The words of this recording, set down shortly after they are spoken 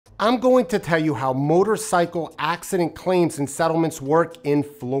I'm going to tell you how motorcycle accident claims and settlements work in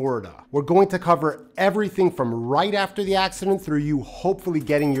Florida. We're going to cover everything from right after the accident through you hopefully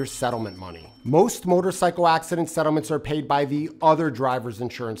getting your settlement money. Most motorcycle accident settlements are paid by the other driver's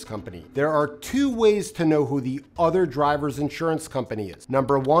insurance company. There are two ways to know who the other driver's insurance company is.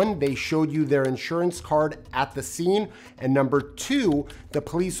 Number one, they showed you their insurance card at the scene. And number two, the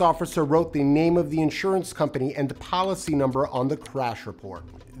police officer wrote the name of the insurance company and the policy number on the crash report.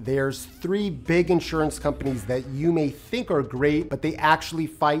 There's three big insurance companies that you may think are great, but they actually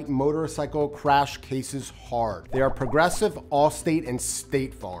fight motorcycle crash cases hard. They are Progressive, Allstate, and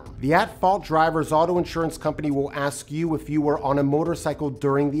State Farm. The at-fault driver's auto insurance company will ask you if you were on a motorcycle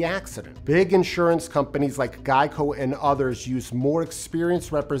during the accident. Big insurance companies like Geico and others use more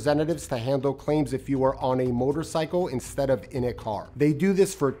experienced representatives to handle claims if you are on a motorcycle instead of in a car. They do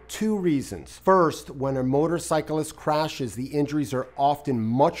this for two reasons. First, when a motorcyclist crashes, the injuries are often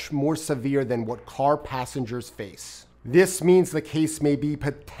much more severe than what car passengers face. This means the case may be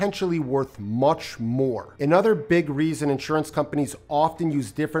potentially worth much more. Another big reason insurance companies often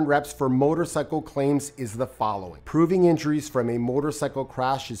use different reps for motorcycle claims is the following. Proving injuries from a motorcycle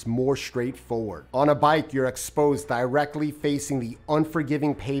crash is more straightforward. On a bike, you're exposed directly facing the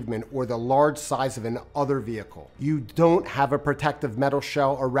unforgiving pavement or the large size of an other vehicle. You don't have a protective metal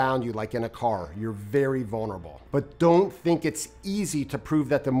shell around you like in a car. You're very vulnerable. But don't think it's easy to prove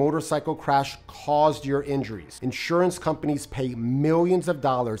that the motorcycle crash caused your injuries. Insurance companies pay millions of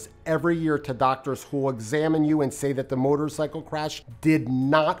dollars every year to doctors who will examine you and say that the motorcycle crash did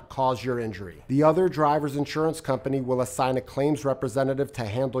not cause your injury. The other driver's insurance company will assign a claims representative to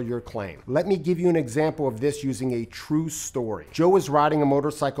handle your claim. Let me give you an example of this using a true story. Joe was riding a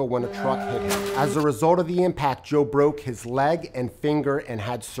motorcycle when a truck hit him. As a result of the impact, Joe broke his leg and finger and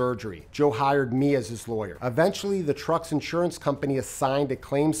had surgery. Joe hired me as his lawyer. Eventually, the truck's insurance company assigned a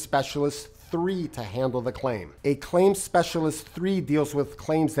claims specialist 3 to handle the claim. A claims specialist 3 deals with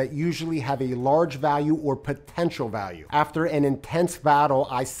claims that usually have a large value or potential value. After an intense battle,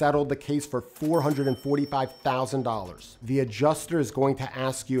 I settled the case for $445,000. The adjuster is going to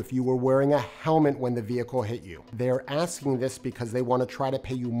ask you if you were wearing a helmet when the vehicle hit you. They're asking this because they want to try to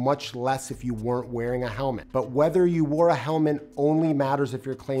pay you much less if you weren't wearing a helmet. But whether you wore a helmet only matters if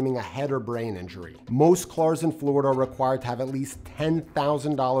you're claiming a head or brain injury. Most cars in Florida are required to have at least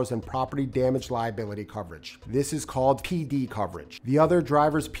 $10,000 in property damage liability coverage. This is called PD coverage. The other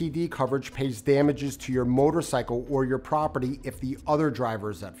driver's PD coverage pays damages to your motorcycle or your property if the other driver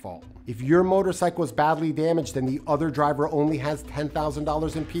is at fault. If your motorcycle is badly damaged and the other driver only has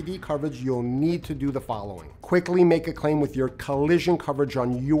 $10,000 in PD coverage, you'll need to do the following. Quickly make a claim with your collision coverage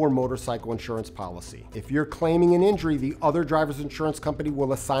on your motorcycle insurance policy. If you're claiming an injury, the other driver's insurance company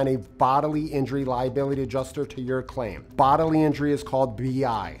will assign a bodily injury liability adjuster to your claim. Bodily injury is called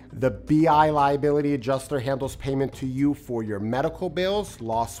BI. The BI liability adjuster handles payment to you for your medical bills,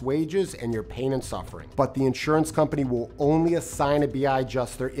 lost wages, and your pain and suffering. But the insurance company will only assign a BI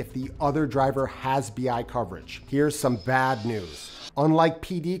adjuster if the other driver has BI coverage. Here's some bad news. Unlike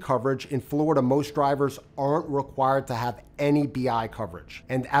PD coverage, in Florida, most drivers aren't required to have any BI coverage.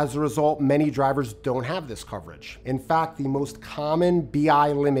 And as a result, many drivers don't have this coverage. In fact, the most common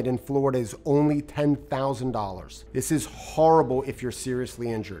BI limit in Florida is only $10,000. This is horrible if you're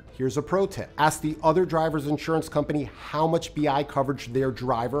seriously injured. Here's a pro tip. Ask the other driver's insurance company how much BI coverage their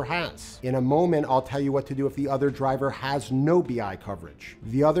driver has. In a moment, I'll tell you what to do if the other driver has no BI coverage.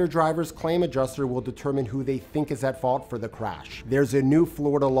 The other driver's claim adjuster will determine who they think is at fault for the crash. There's a new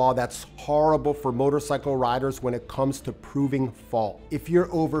Florida law that's horrible for motorcycle riders when it comes to proving fault. If you're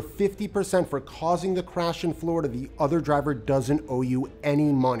over 50% for causing the crash in Florida, the other driver doesn't owe you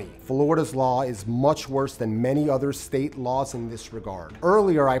any money. Florida's law is much worse than many other state laws in this regard.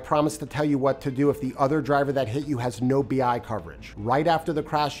 Earlier, I promised to tell you what to do if the other driver that hit you has no BI coverage. Right after the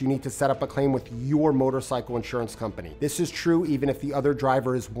crash, you need to set up a claim with your motorcycle insurance company. This is true even if the other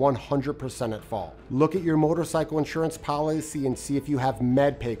driver is 100% at fault. Look at your motorcycle insurance policy and see if you have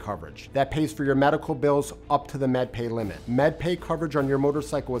MedPay coverage. That pays for your medical bills up to the MedPay limit. MedPay coverage on your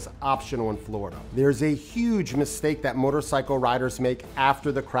motorcycle is optional in Florida. There's a huge mistake that motorcycle riders make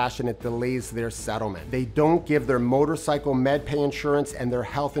after the crash and it delays their settlement. They don't give their motorcycle MedPay insurance and their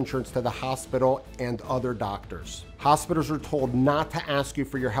health insurance to the hospital and other doctors. Hospitals are told not to ask you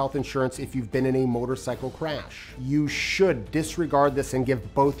for your health insurance if you've been in a motorcycle crash. You should disregard this and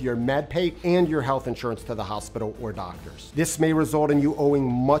give both your med pay and your health insurance to the hospital or doctors. This may result in you owing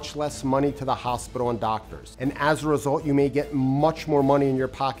much less money to the hospital and doctors. And as a result, you may get much more money in your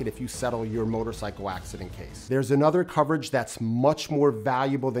pocket if you settle your motorcycle accident case. There's another coverage that's much more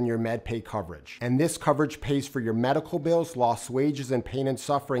valuable than your med pay coverage. And this coverage pays for your medical bills, lost wages, and pain and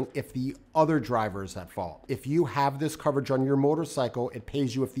suffering if the other driver is at fault. If you have this coverage on your motorcycle, it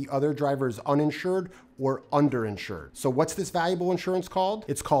pays you if the other driver is uninsured or underinsured. So what's this valuable insurance called?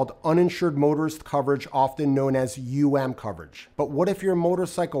 It's called uninsured motorist coverage, often known as coverage. But what if your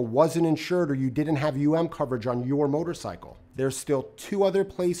motorcycle wasn't insured or you didn't have coverage on your motorcycle? There's still two other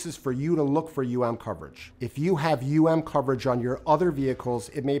places for you to look for coverage. If you have coverage on your other vehicles,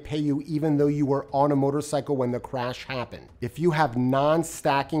 it may pay you even though you were on a motorcycle when the crash happened. If you have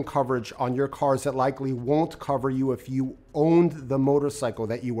non-stacking coverage on your cars, it likely won't cover you if you owned the motorcycle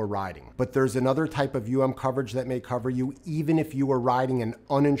that you were riding. But there's another type of coverage that may cover you even if you were riding an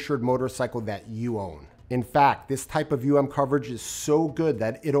uninsured motorcycle that you own. In fact, this type of coverage is so good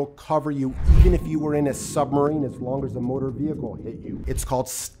that it'll cover you even if you were in a submarine as long as a motor vehicle hit you. It's called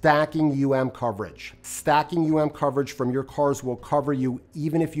stacking coverage. Stacking coverage from your cars will cover you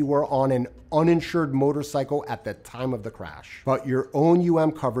even if you were on an uninsured motorcycle at the time of the crash. But your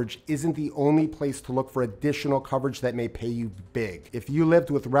own coverage isn't the only place to look for additional coverage that may pay you big. If you lived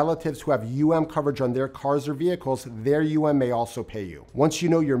with relatives who have coverage on their cars or vehicles, their may also pay you. Once you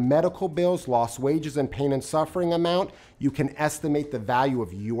know your medical bills, lost wages, and pain and suffering amount, you can estimate the value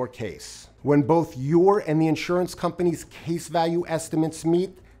of your case. When both your and the insurance company's case value estimates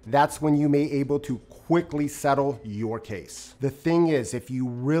meet, that's when you may be able to quickly settle your case. The thing is, if you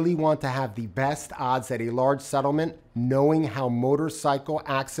really want to have the best odds at a large settlement, knowing how motorcycle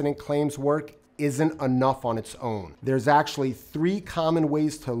accident claims work isn't enough on its own. There's actually 3 common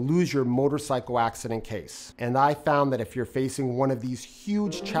ways to lose your motorcycle accident case. And I found that if you're facing one of these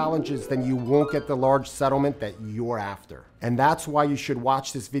huge challenges, then you won't get the large settlement that you're after. And that's why you should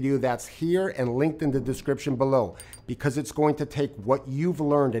watch this video that's here and linked in the description below, because it's going to take what you've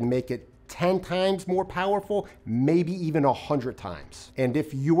learned and make it 10 times more powerful, maybe even 100 times. And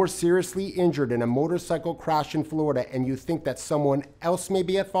if you're seriously injured in a motorcycle crash in Florida and you think that someone else may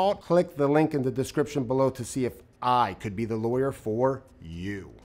be at fault, click the link in the description below to see if I could be the lawyer for you.